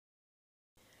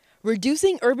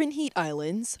reducing urban heat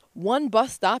islands, one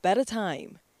bus stop at a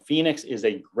time. Phoenix is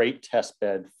a great test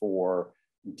bed for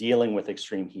dealing with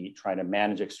extreme heat, trying to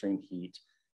manage extreme heat.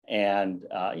 And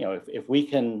if we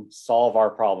can solve our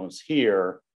problems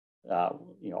here,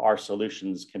 our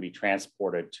solutions can be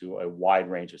transported to a wide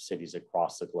range of cities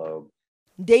across the globe.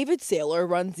 David Saylor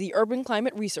runs the Urban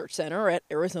Climate Research Center at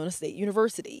Arizona State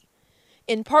University.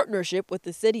 In partnership with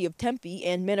the city of Tempe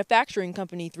and manufacturing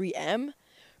company 3M,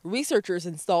 researchers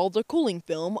installed a cooling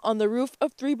film on the roof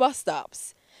of 3 bus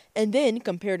stops, and then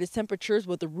compared its temperatures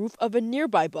with the roof of a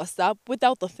nearby bus stop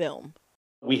without the film.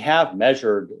 We have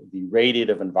measured the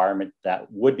radiative environment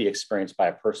that would be experienced by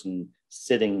a person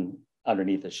sitting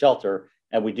underneath a shelter,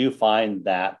 and we do find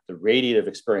that the radiative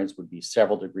experience would be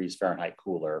several degrees Fahrenheit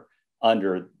cooler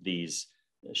under these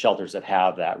shelters that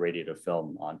have that radiative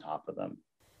film on top of them.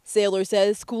 Saylor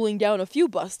says cooling down a few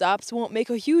bus stops won't make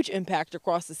a huge impact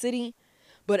across the city,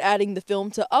 but adding the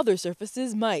film to other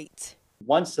surfaces might.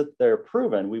 Once that they're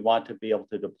proven, we want to be able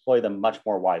to deploy them much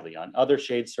more widely on other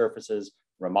shade surfaces,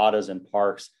 ramadas and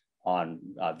parks, on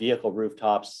vehicle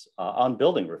rooftops, on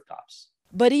building rooftops.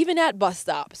 But even at bus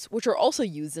stops, which are also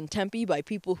used in Tempe by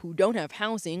people who don't have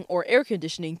housing or air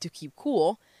conditioning to keep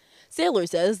cool, Saylor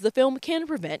says the film can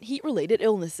prevent heat-related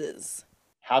illnesses.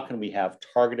 How can we have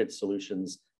targeted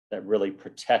solutions that really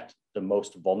protect the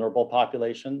most vulnerable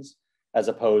populations, as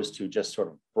opposed to just sort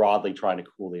of broadly trying to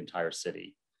cool the entire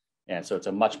city? And so it's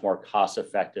a much more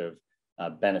cost-effective,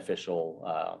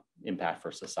 beneficial impact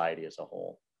for society as a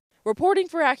whole. Reporting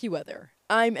for AccuWeather,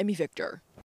 I'm Emmy Victor.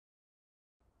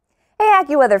 Hey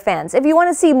AccuWeather fans, if you want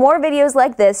to see more videos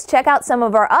like this, check out some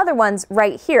of our other ones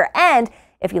right here. And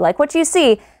if you like what you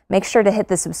see, make sure to hit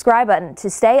the subscribe button to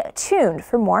stay tuned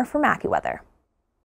for more from AccuWeather.